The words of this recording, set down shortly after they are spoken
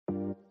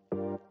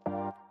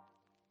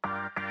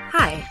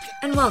Hi,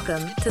 and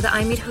welcome to the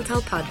I Meet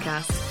Hotel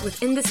podcast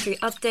with industry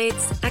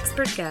updates,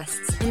 expert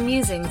guests, and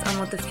musings on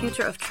what the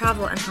future of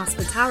travel and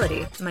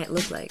hospitality might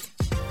look like.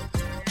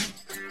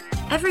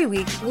 Every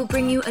week, we'll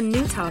bring you a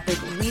new topic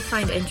we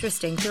find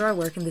interesting through our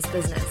work in this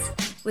business,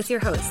 with your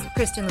host,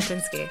 Christian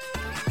Lipinski.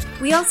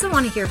 We also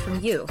want to hear from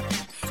you.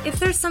 If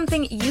there's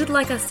something you'd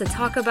like us to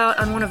talk about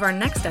on one of our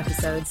next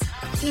episodes,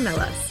 email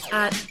us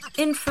at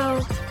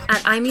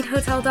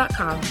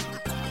info@imeethotel.com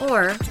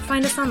or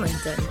find us on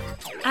LinkedIn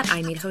at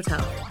I Meet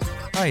Hotel.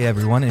 Hi,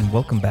 everyone, and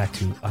welcome back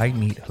to I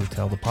Meet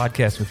Hotel, the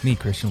podcast with me,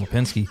 Christian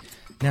Lipinski.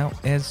 Now,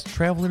 as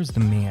travelers'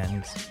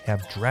 demands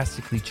have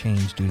drastically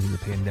changed due to the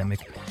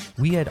pandemic,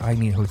 we at I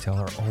Meet Hotel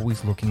are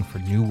always looking for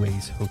new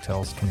ways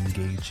hotels can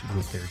engage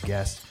with their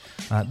guests.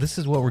 This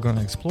is what we're going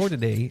to explore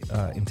today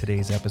in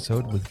today's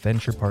episode with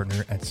venture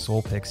partner at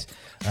Solpix,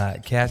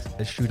 Kat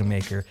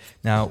Schoedemaker.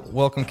 Now,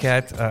 welcome,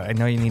 Kat. I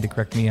know you need to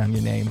correct me on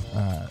your name.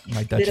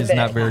 My Dutch is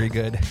not very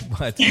good,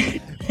 but...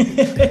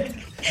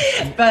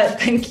 But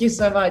thank you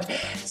so much.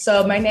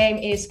 So my name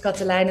is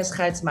Katelijne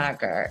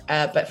Schuitemaker,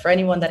 but for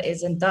anyone that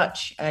isn't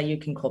Dutch, you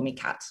can call me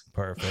Kat.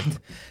 Perfect.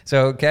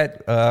 So,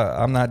 Kat,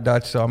 I'm not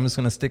Dutch, so I'm just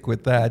going to stick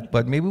with that.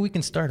 But maybe we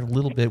can start a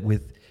little bit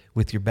with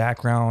your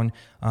background.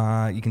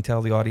 You can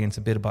tell the audience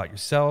a bit about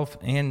yourself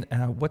and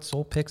what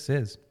Solpix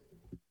is.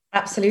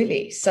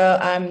 Absolutely. So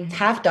I'm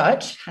half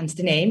Dutch, hence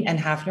the name, and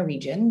half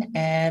Norwegian,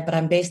 but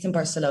I'm based in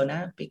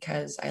Barcelona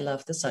because I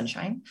love the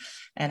sunshine,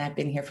 and I've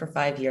been here for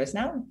 5 years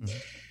now. Mm-hmm.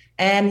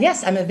 And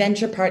yes, I'm a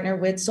venture partner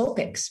with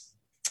Solpix.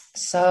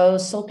 So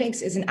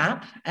Solpix is an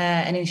app,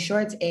 and in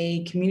short,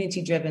 a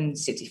community-driven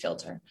city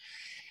filter.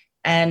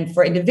 And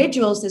for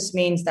individuals, this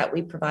means that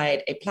we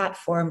provide a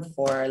platform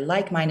for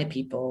like-minded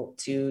people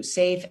to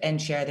save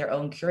and share their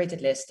own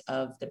curated list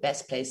of the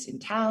best place in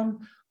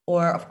town,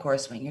 or of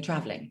course, when you're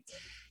traveling.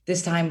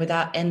 This time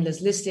without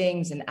endless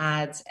listings and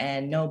ads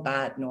and no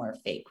bad nor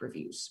fake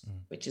reviews,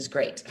 which is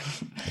great.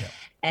 Yeah.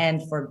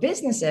 And for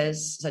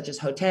businesses such as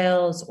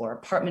hotels or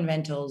apartment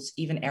rentals,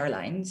 even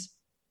airlines,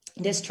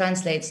 this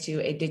translates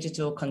to a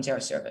digital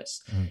concierge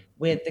service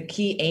with the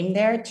key aim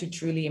there to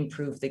truly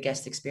improve the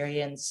guest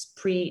experience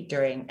pre,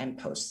 during, and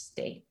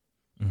post-stay.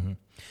 Mm-hmm.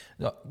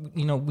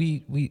 You know,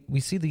 we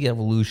see the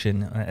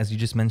evolution, as you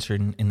just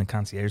mentioned, in the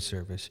concierge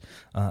service,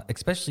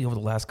 especially over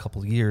the last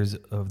couple of years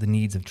of the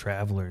needs of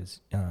travelers,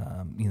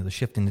 the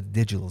shift into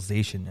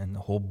digitalization and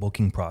the whole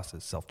booking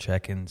process,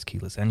 self-check-ins,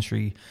 keyless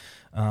entry.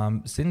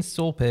 Since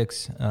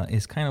Solpix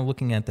is kind of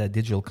looking at that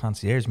digital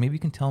concierge, maybe you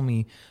can tell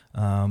me,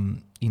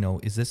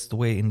 is this the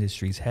way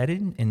industry's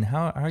headed? And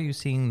how are you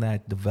seeing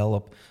that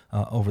develop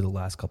over the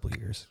last couple of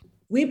years?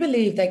 We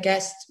believe that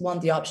guests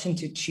want the option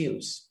to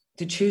choose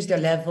their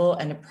level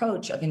and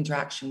approach of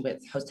interaction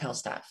with hotel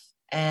staff.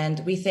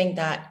 And we think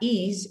that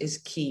ease is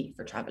key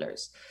for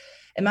travelers.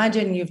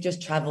 Imagine you've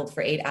just traveled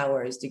for 8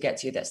 hours to get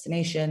to your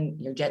destination,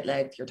 you're jet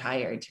lagged, you're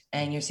tired,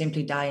 and you're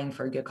simply dying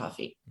for a good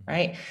coffee,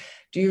 right?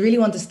 Do you really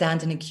want to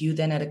stand in a queue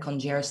then at a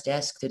concierge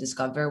desk to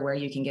discover where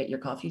you can get your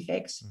coffee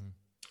fix?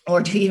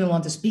 Or do you even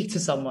want to speak to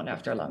someone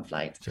after a long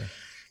flight? Sure.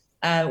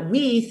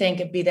 We think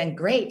it'd be then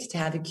great to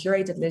have a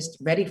curated list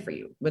ready for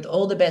you with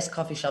all the best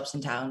coffee shops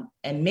in town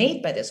and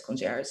made by this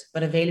concierge,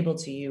 but available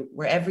to you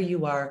wherever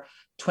you are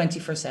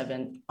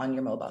 24/7 on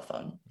your mobile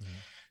phone.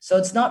 So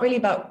it's not really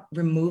about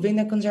removing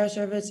the concierge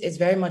service. It's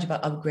very much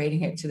about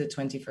upgrading it to the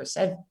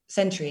 21st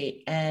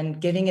century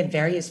and giving it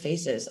various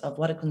faces of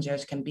what a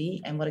concierge can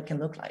be and what it can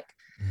look like.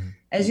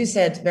 As you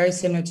said, very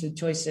similar to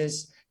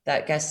choices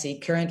that guests see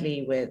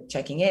currently with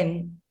checking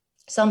in.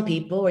 Some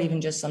people, or even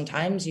just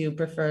sometimes, you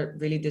prefer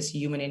really this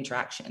human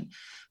interaction,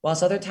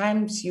 whilst other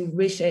times you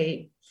wish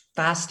a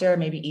faster,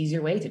 maybe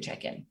easier way to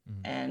check in.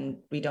 And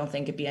we don't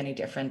think it'd be any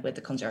different with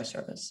the concierge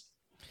service.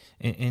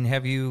 And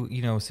have you,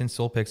 since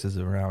Solpix is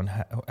around,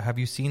 have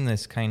you seen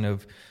this kind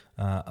of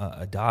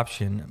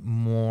adoption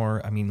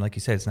more? I mean, like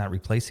you said, it's not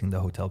replacing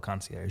the hotel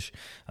concierge.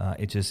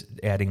 It's just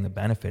adding the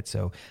benefit.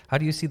 So how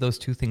do you see those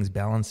two things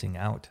balancing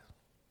out?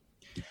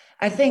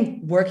 I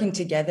think working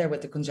together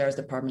with the concierge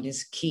department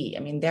is key.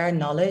 I mean, their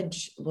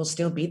knowledge will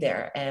still be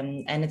there.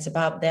 And it's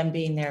about them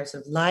being there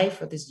sort of live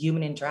for this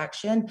human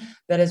interaction,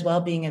 but as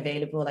well being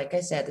available, like I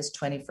said, this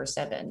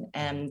 24/7.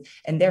 And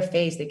their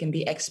face, they can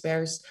be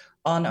experts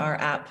on our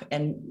app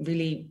and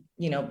really,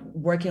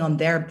 working on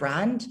their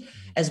brand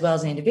as well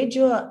as an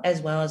individual,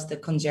 as well as the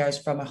concierge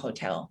from a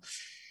hotel.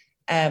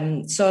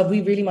 So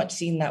we've really much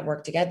seen that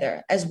work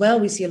together. As well,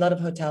 we see a lot of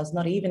hotels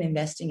not even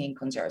investing in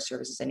concierge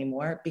services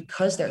anymore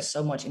because there's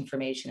so much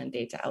information and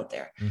data out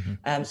there.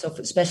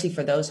 Especially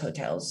for those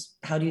hotels,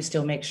 how do you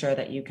still make sure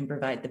that you can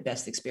provide the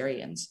best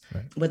experience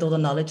with all the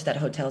knowledge that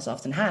hotels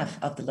often have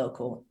of the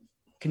local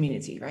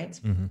community, right?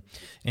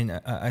 And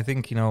I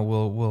think,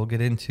 we'll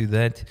get into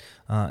that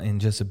in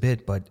just a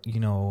bit, but,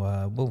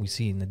 what we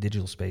see in the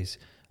digital space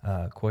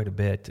quite a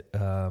bit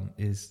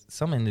is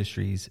some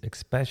industries,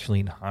 especially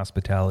in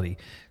hospitality,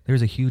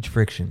 there's a huge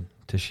friction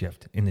to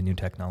shift in the new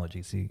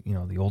technology. See,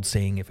 the old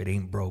saying, if it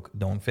ain't broke,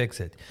 don't fix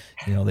it.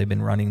 They've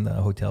been running the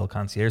hotel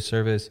concierge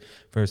service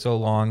for so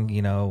long,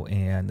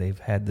 and they've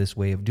had this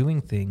way of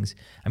doing things.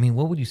 I mean,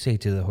 what would you say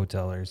to the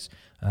hotelers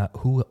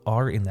who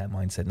are in that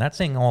mindset? Not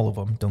saying all of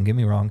them, don't get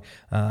me wrong.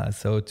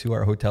 So to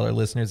our hoteler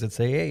listeners that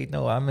say, hey,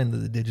 no, I'm into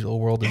the digital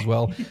world as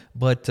well.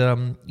 But,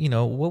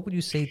 what would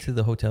you say to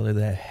the hoteler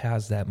that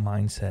has that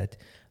mindset,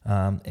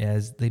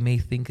 as they may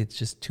think it's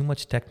just too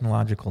much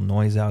technological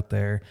noise out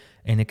there,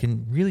 and it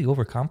can really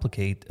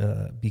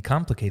be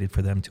complicated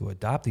for them to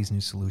adopt these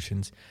new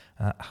solutions?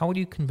 How would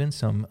you convince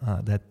them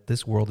that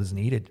this world is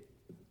needed?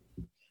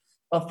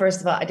 Well,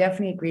 first of all, I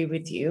definitely agree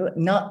with you.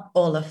 Not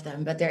all of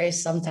them, but there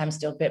is sometimes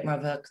still a bit more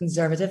of a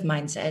conservative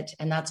mindset.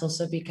 And that's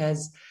also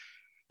because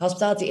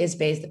hospitality is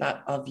based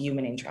of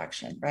human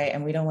interaction, right?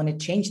 And we don't want to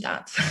change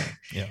that.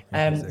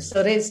 Yeah.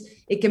 So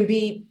it can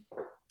be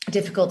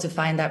difficult to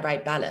find that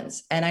right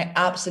balance. And I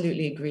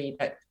absolutely agree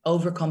that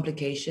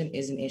overcomplication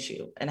is an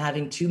issue. And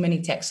having too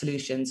many tech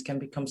solutions can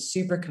become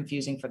super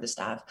confusing for the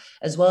staff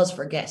as well as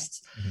for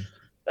guests. Mm-hmm.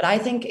 But I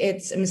think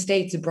it's a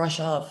mistake to brush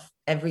off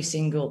every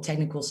single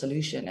technical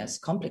solution as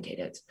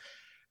complicated.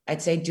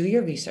 I'd say do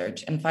your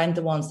research and find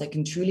the ones that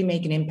can truly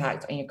make an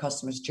impact on your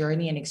customer's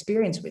journey and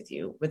experience with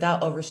you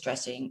without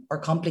overstressing or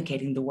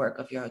complicating the work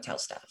of your hotel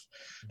staff.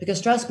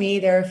 Because trust me,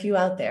 there are a few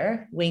out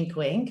there, wink,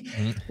 wink,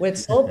 with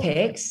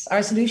Solpix,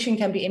 our solution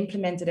can be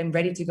implemented and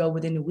ready to go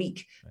within a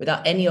week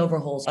without any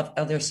overhauls of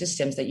other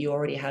systems that you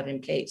already have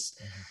in place.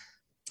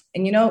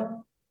 And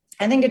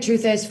I think the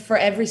truth is, for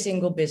every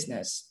single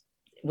business,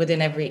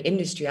 within every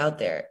industry out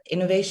there,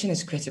 innovation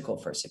is critical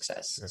for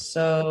success. Sure.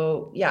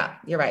 So yeah,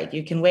 you're right.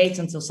 You can wait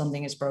until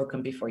something is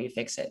broken before you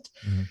fix it.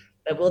 Mm-hmm.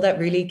 But will that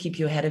really keep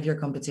you ahead of your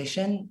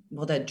competition?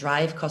 Will that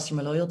drive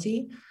customer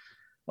loyalty?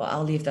 Well,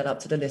 I'll leave that up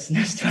to the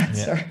listeners to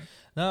answer.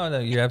 Yeah. No,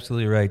 you're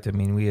absolutely right. I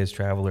mean, we as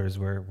travelers,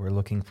 we're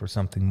looking for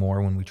something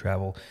more when we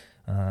travel.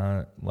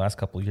 Last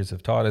couple of years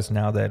have taught us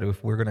now that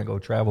if we're going to go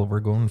travel, we're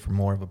going for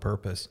more of a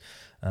purpose.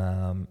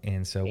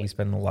 And so we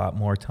spend a lot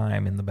more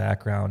time in the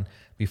background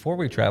before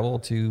we travel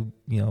to,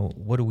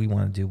 what do we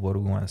want to do? What do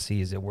we want to see?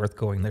 Is it worth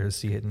going there to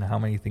see it? And how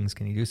many things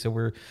can you do? So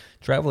we're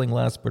traveling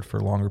less, but for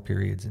longer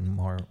periods and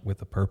more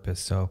with a purpose.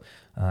 So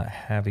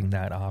having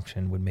that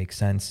option would make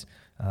sense.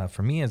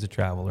 For me as a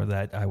traveler,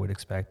 that I would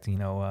expect,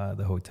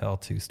 the hotel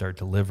to start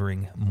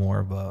delivering more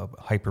of a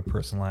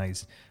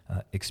hyper-personalized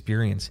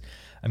experience.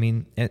 I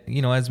mean,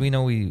 as we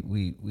know,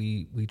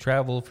 we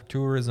travel for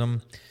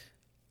tourism.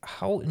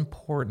 How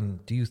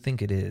important do you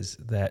think it is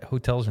that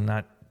hotels are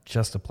not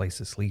just a place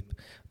to sleep,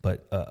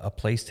 but a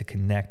place to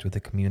connect with the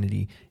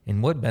community?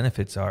 And what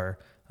benefits are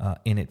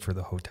in it for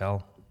the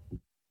hotel?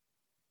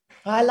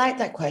 I like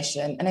that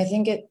question. And I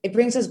think it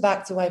brings us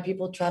back to why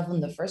people travel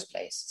in the first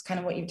place. It's kind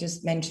of what you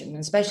just mentioned, and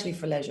especially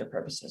for leisure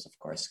purposes, of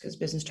course, because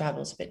business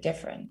travel is a bit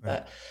different.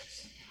 Right. But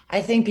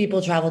I think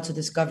people travel to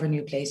discover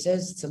new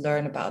places, to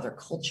learn about other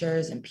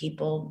cultures and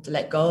people, to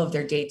let go of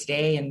their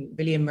day-to-day and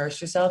really immerse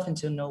yourself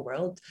into a new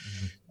world.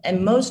 Mm-hmm.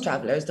 And most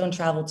travelers don't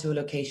travel to a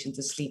location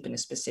to sleep in a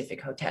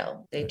specific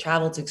hotel. They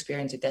travel to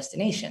experience a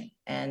destination,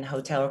 and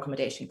hotel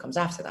accommodation comes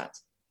after that.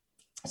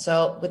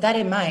 So with that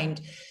in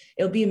mind,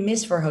 it'll be a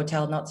miss for a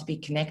hotel not to be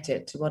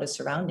connected to what is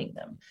surrounding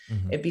them.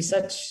 Mm-hmm. It'd be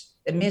such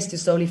a miss to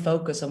solely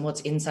focus on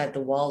what's inside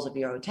the walls of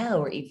your hotel,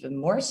 or even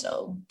more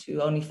so,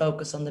 to only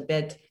focus on the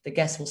bed the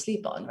guests will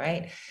sleep on,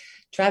 right?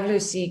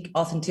 Travelers seek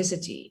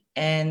authenticity,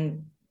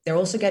 and they're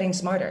also getting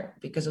smarter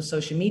because of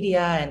social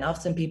media. And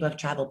often people have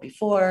traveled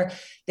before.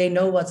 They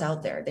know what's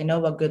out there. They know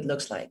what good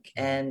looks like,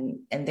 and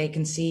they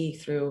can see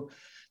through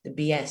the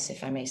BS,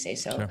 if I may say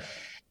so. Sure.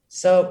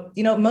 So,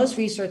 most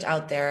research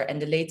out there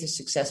and the latest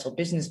successful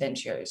business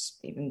ventures,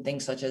 even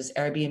things such as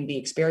Airbnb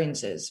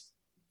experiences,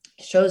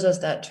 shows us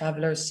that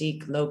travelers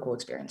seek local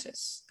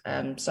experiences.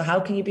 So how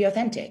can you be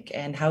authentic,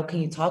 and how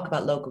can you talk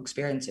about local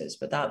experiences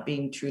without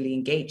being truly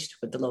engaged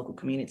with the local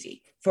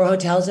community? For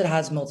hotels, it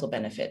has multiple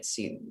benefits.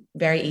 You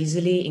very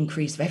easily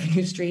increase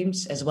revenue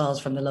streams as well as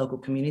from the local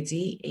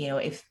community.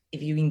 If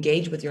you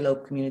engage with your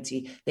local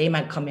community, they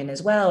might come in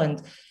as well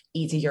and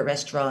eat at your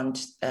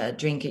restaurant,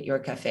 drink at your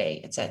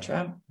cafe,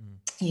 etc.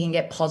 You can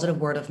get positive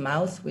word of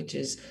mouth, which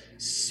is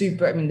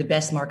the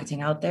best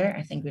marketing out there.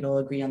 I think we'd all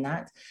agree on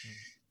that.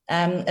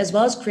 As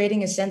well as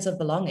creating a sense of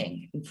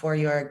belonging for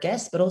your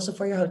guests, but also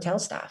for your hotel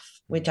staff,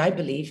 which I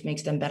believe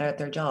makes them better at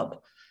their job,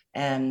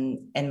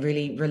 and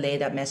really relay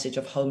that message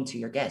of home to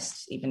your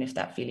guests, even if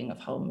that feeling of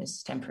home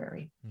is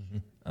temporary.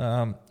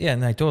 Mm-hmm.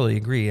 And I totally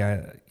agree.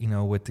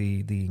 With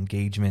the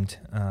engagement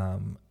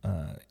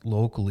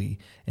locally,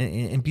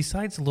 and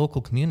besides the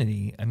local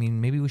community, I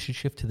mean, maybe we should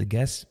shift to the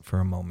guests for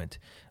a moment.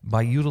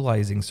 By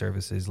utilizing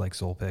services like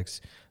Solpix,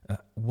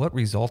 what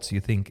results do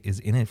you think is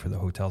in it for the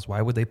hotels?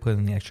 Why would they put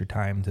in the extra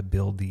time to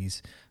build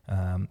these,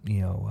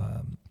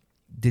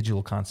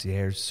 digital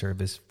concierge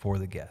service for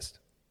the guest?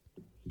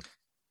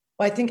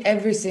 Well, I think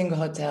every single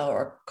hotel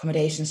or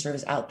accommodation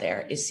service out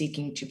there is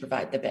seeking to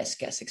provide the best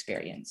guest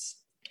experience.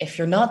 If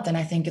you're not, then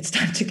I think it's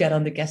time to get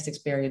on the guest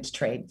experience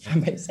train, if I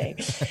may say.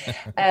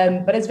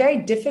 But it's very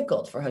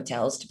difficult for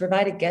hotels to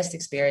provide a guest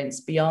experience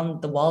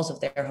beyond the walls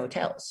of their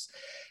hotels,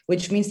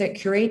 which means that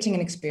curating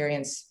an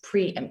experience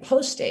pre and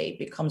post stay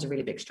becomes a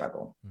really big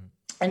struggle.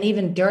 And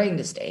even during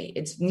the stay,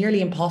 it's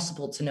nearly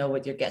impossible to know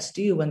what your guests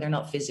do when they're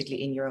not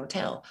physically in your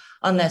hotel,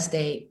 unless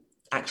they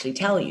actually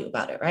tell you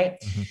about it, right?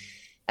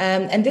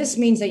 And this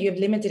means that you have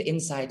limited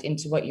insight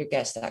into what your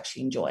guests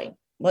actually enjoy.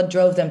 What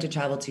drove them to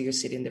travel to your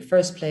city in the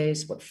first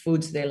place? What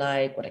foods do they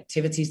like? What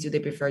activities do they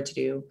prefer to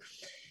do?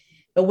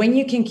 But when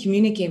you can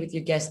communicate with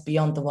your guests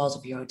beyond the walls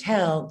of your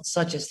hotel,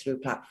 such as through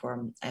a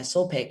platform as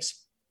Solpix,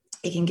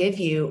 it can give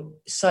you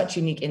such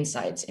unique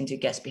insights into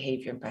guest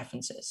behavior and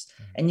preferences,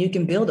 and you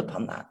can build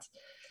upon that.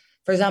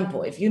 For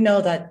example, if you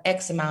know that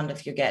X amount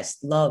of your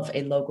guests love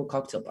a local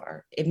cocktail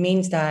bar, it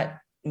means that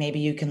maybe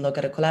you can look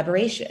at a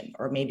collaboration,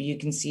 or maybe you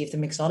can see if the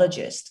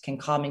mixologist can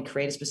come and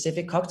create a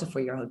specific cocktail for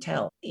your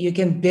hotel. You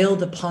can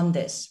build upon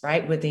this,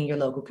 right, within your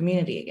local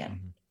community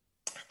again.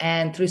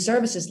 And through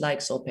services like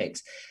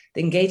Solpix,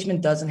 the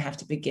engagement doesn't have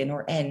to begin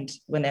or end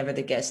whenever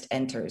the guest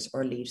enters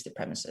or leaves the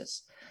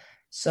premises.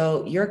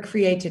 So your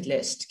created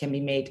list can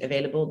be made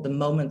available the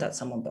moment that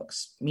someone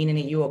books, meaning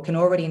that you can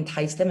already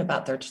entice them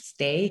about their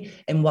stay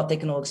and what they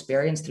can all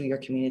experience through your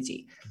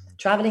community.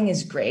 Traveling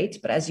is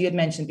great, but as you had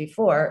mentioned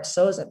before,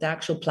 so is the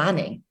actual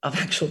planning of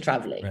actual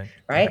traveling,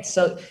 right?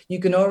 So you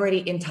can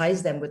already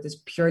entice them with this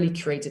purely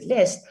curated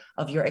list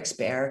of your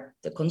expert,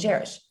 the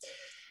concierge.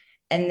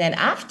 And then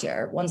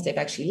after, once they've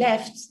actually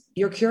left,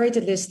 your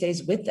curated list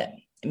stays with them.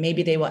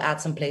 Maybe they will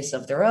add some places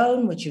of their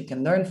own, which you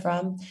can learn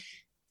from.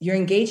 Your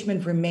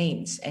engagement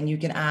remains, and you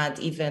can add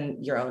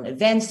even your own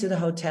events to the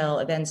hotel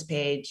events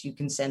page. You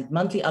can send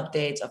monthly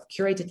updates of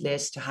curated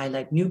lists to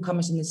highlight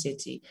newcomers in the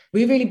city.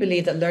 We really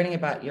believe that learning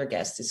about your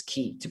guests is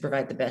key to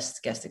provide the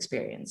best guest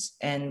experience.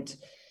 And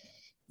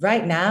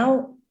right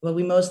now, what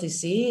we mostly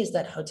see is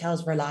that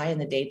hotels rely on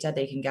the data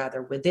they can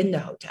gather within the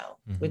hotel,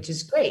 which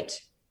is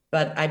great.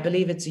 But I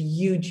believe it's a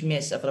huge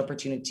miss of an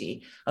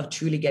opportunity of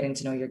truly getting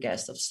to know your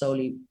guests, of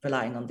solely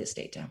relying on this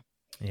data.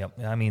 Yep.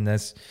 I mean,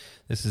 this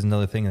is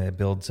another thing that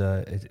builds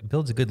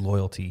a good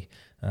loyalty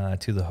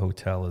to the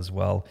hotel as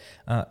well.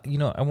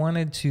 I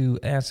wanted to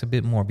ask a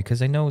bit more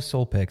because I know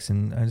Solpix,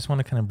 and I just want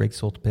to kind of break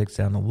Solpix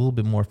down a little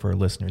bit more for our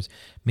listeners.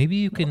 Maybe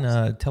you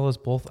can tell us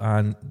both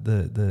on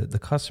the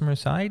customer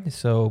side,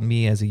 so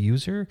me as a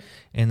user,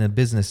 and the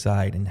business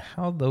side, and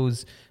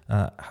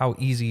how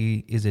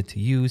easy is it to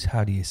use?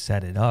 How do you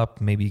set it up?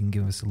 Maybe you can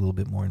give us a little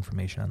bit more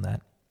information on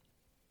that.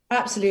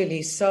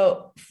 Absolutely.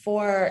 So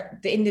for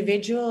the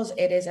individuals,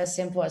 it is as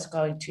simple as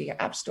going to your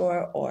app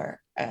store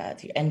or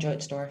to your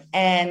Android store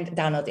and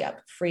download the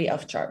app free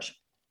of charge.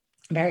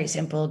 Very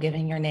simple,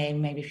 giving your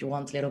name, maybe if you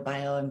want a little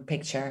bio and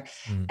picture.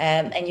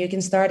 And you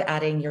can start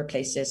adding your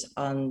places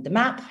on the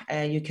map.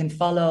 You can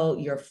follow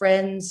your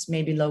friends,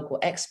 maybe local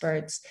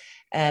experts,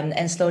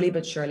 and slowly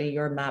but surely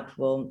your map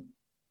will,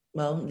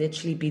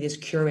 literally be this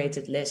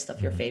curated list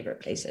of your favorite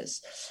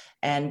places.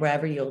 And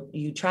wherever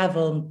you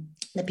travel,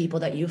 the people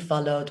that you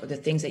followed or the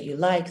things that you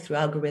like through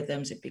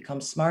algorithms, it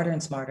becomes smarter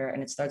and smarter,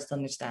 and it starts to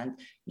understand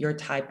your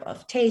type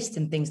of taste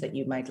and things that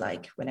you might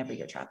like whenever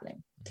you're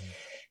traveling.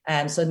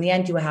 So in the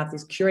end, you will have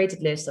this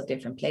curated list of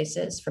different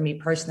places. For me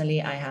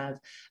personally, I have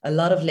a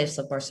lot of lists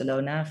of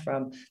Barcelona,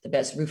 from the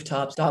best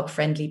rooftops,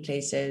 dog-friendly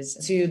places,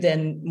 to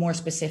then more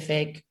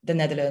specific, the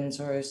Netherlands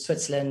or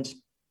Switzerland,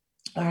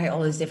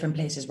 all these different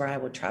places where I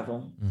would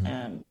travel.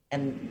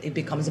 And it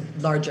becomes a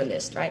larger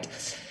list, right?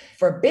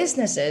 For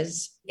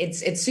businesses,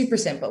 it's super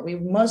simple. We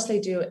mostly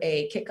do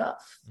a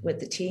kickoff with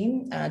the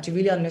team to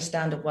really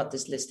understand what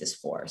this list is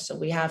for. So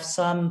we have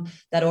some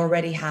that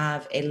already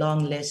have a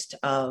long list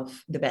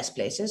of the best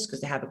places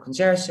because they have a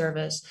concierge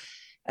service.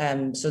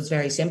 So it's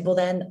very simple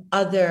then.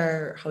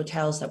 Other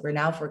hotels that we're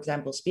now, for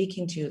example,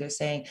 speaking to, they're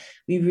saying,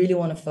 we really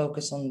want to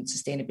focus on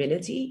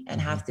sustainability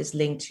and have this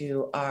link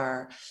to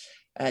our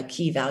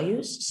key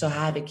values. So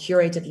have a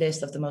curated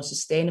list of the most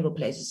sustainable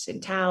places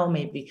in town,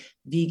 maybe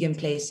vegan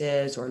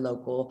places or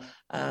local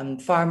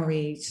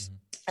farmeries.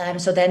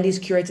 So then these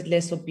curated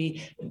lists will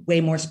be way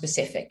more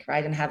specific,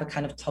 right? And have a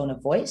kind of tone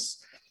of voice.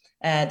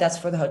 That's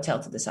for the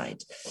hotel to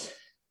decide.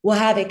 We'll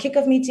have a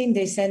kickoff meeting.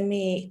 They send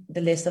me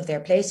the list of their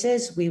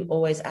places. We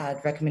always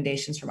add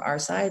recommendations from our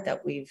side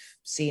that we've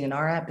seen in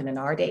our app and in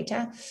our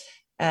data.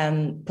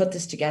 Put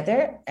this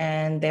together,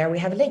 and there we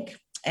have a link.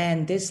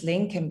 And this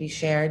link can be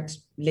shared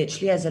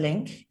literally as a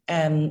link.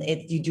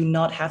 You do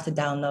not have to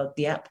download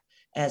the app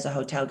as a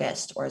hotel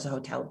guest or as a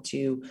hotel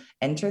to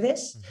enter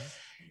this.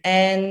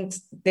 And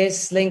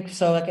this link,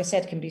 so like I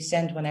said, can be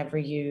sent whenever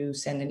you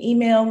send an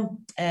email,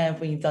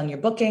 when you've done your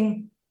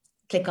booking.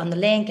 Click on the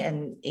link,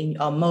 and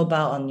on mobile,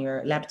 on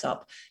your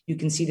laptop, you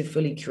can see the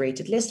fully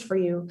curated list for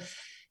you.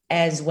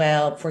 As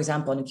well, for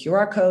example, on a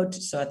QR code.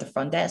 So at the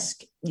front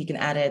desk, you can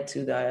add it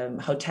to the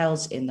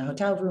hotels in the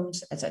hotel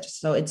rooms, etc.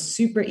 So it's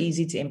super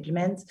easy to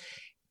implement.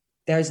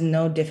 There's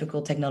no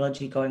difficult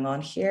technology going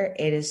on here.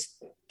 It is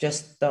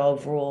just the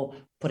overall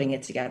putting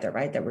it together,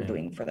 right, that we're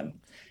doing for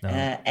them.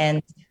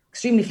 And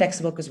extremely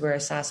flexible because we're a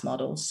SaaS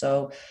model.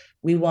 So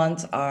we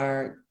want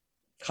our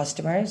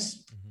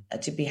customers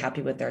to be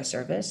happy with their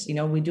service.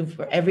 We do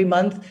for every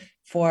month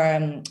for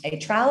a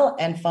trial,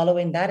 and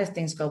following that, if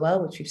things go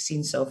well, which we've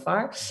seen so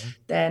far,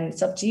 then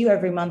it's up to you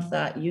every month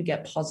that you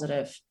get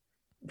positive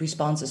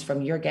responses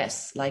from your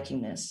guests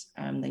liking this,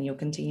 then you'll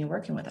continue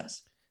working with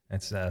us.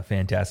 That's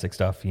fantastic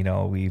stuff.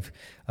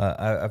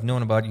 I've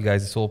known about you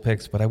guys at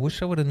Solpix, but I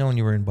wish I would have known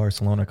you were in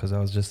Barcelona because I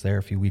was just there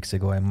a few weeks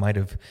ago. I might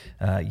have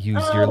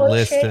used your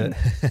list to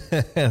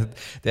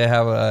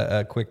have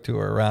a quick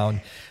tour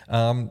around.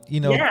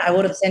 Yeah, I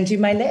would have sent you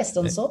my list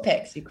on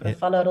Solpix. You could have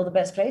followed all the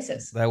best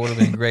places. That would have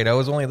been great. I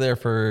was only there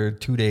for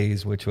 2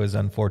 days, which was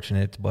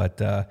unfortunate,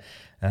 but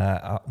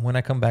when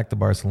I come back to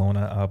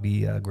Barcelona, I'll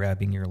be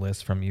grabbing your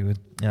list from you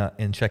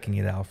and checking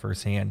it out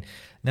firsthand.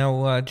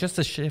 Now, just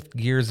to shift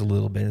gears a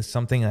little bit,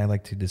 something I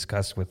like to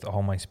discuss with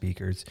all my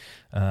speakers.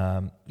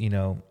 As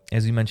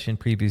you mentioned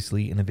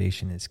previously,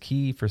 innovation is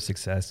key for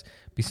success.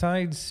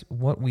 Besides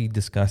what we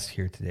discussed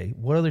here today,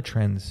 what other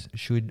trends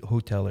should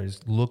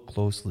hoteliers look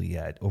closely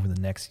at over the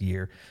next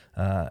year,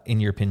 in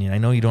your opinion? I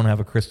know you don't have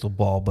a crystal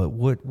ball, but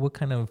what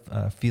kind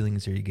of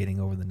feelings are you getting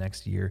over the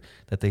next year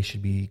that they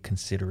should be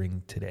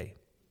considering today?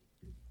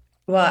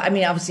 Well,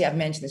 obviously I've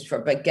mentioned this before,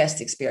 but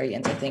guest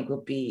experience, I think,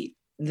 will be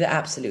the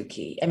absolute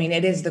key.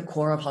 It is the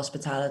core of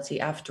hospitality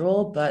after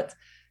all, but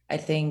I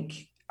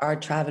think our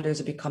travelers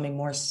are becoming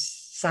more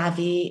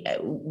savvy.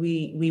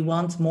 We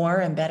want more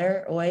and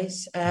better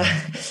always.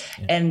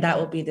 And that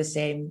will be the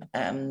same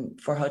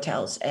for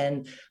hotels.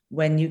 And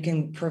when you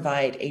can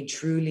provide a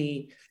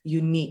truly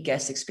unique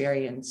guest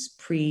experience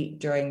pre,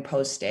 during,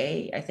 post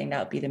stay, I think that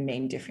would be the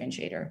main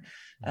differentiator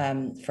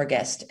for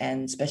guests,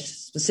 and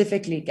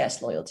specifically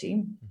guest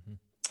loyalty.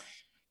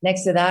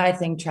 Next to that, I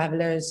think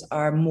travelers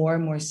are more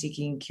and more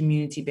seeking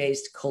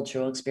community-based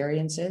cultural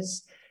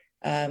experiences.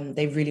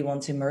 They really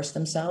want to immerse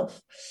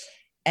themselves.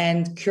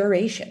 And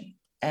curation.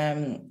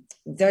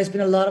 There's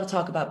been a lot of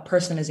talk about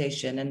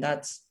personalization, and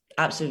that's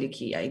absolutely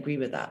key. I agree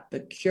with that.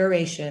 But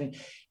curation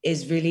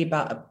is really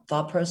about a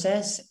thought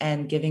process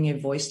and giving a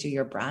voice to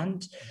your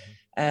brand,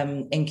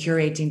 and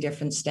curating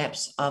different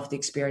steps of the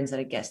experience that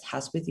a guest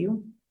has with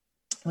you,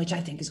 which I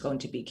think is going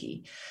to be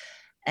key.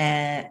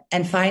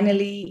 And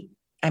finally,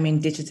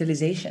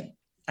 digitalization.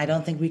 I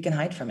don't think we can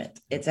hide from it.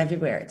 It's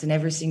everywhere. It's in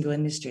every single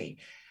industry.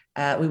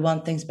 We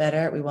want things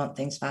better. We want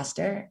things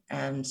faster.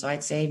 So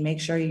I'd say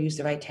make sure you use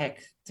the right tech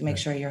to make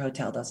sure your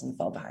hotel doesn't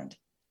fall behind.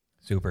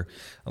 Super.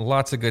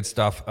 Lots of good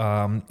stuff.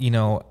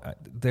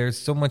 There's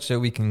so much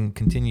that we can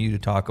continue to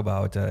talk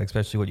about,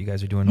 especially what you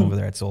guys are doing over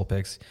there at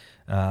Solpix.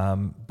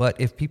 But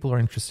if people are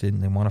interested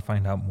and they want to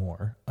find out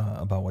more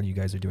about what you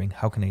guys are doing,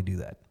 how can they do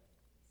that?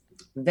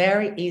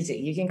 Very easy.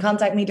 You can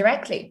contact me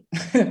directly.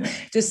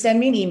 Just send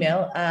me an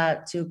email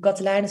to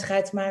Katelijne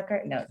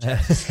Scheidsmaker. No,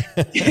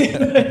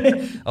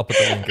 I'll put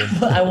the link in.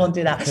 I won't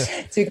do that.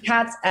 To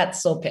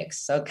Kat@Solpix.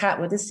 So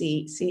Kat with a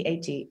C,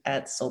 CAT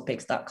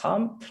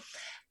 @solpix.com.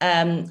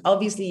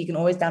 Obviously, you can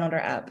always download our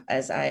app.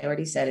 As I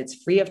already said, it's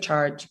free of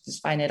charge.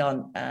 Just find it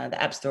on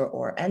the App Store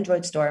or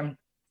Android Store.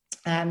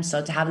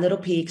 So to have a little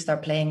peek,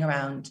 start playing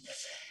around.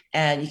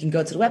 And you can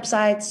go to the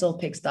website,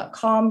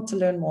 solpix.com, to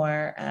learn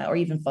more, or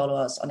even follow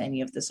us on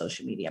any of the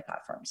social media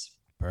platforms.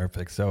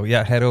 Perfect. So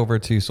head over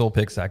to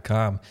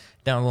solpix.com,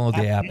 download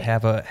the app,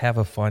 have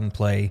a fun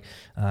play.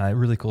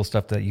 Really cool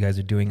stuff that you guys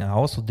are doing. I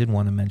also did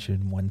want to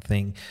mention one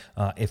thing.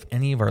 If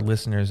any of our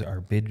listeners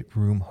are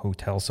Bidroom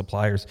hotel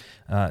suppliers,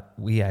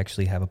 we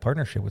actually have a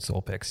partnership with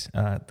Solpix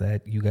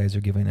that you guys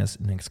are giving us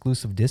an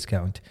exclusive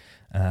discount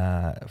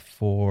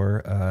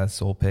for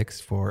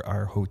Solpix for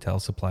our hotel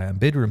supply on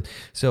Bidroom.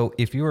 So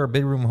if you're a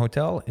Bidroom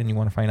hotel and you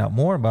want to find out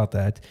more about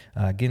that,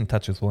 get in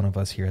touch with one of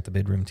us here at the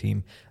Bidroom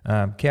team.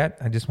 Kat,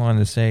 I just wanted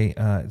to say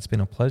it's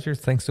been a pleasure.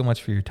 Thanks so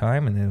much for your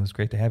time, and it was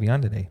great to have you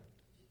on today.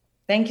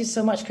 Thank you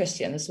so much,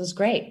 Christian. This was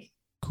great.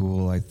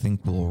 Cool. I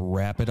think we'll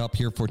wrap it up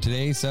here for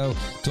today. So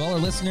to all our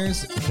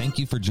listeners, thank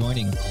you for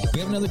joining. We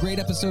have another great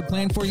episode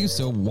planned for you,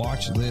 so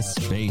watch this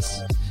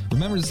space.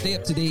 Remember to stay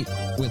up to date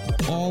with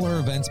all our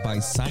events by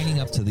signing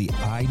up to the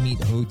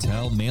iMeet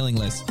Hotel mailing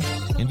list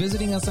and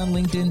visiting us on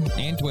LinkedIn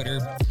and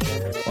Twitter.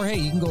 Or hey,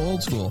 you can go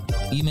old school.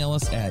 Email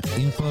us at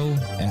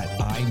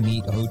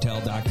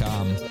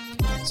info@imeethotel.com.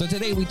 So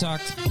today we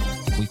talked,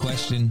 we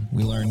questioned,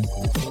 we learned,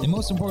 and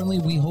most importantly,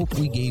 we hope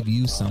we gave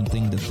you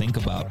something to think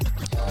about.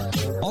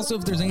 Also,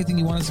 if there's anything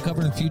you want us to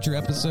cover in future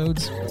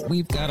episodes,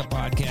 we've got a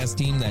podcast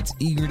team that's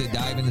eager to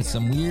dive into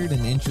some weird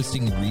and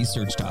interesting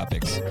research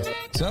topics.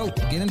 So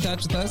get in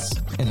touch with us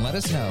and let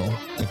us know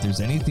if there's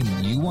anything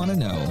you want to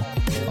know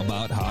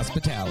about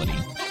hospitality.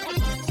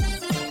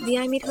 The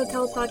iMeet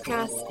Hotel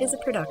podcast is a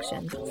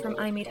production from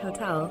iMeet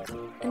Hotel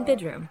and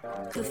Bidroom,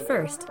 the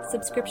first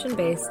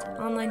subscription-based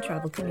online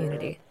travel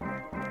community.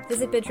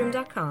 Visit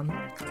bidroom.com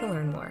to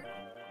learn more.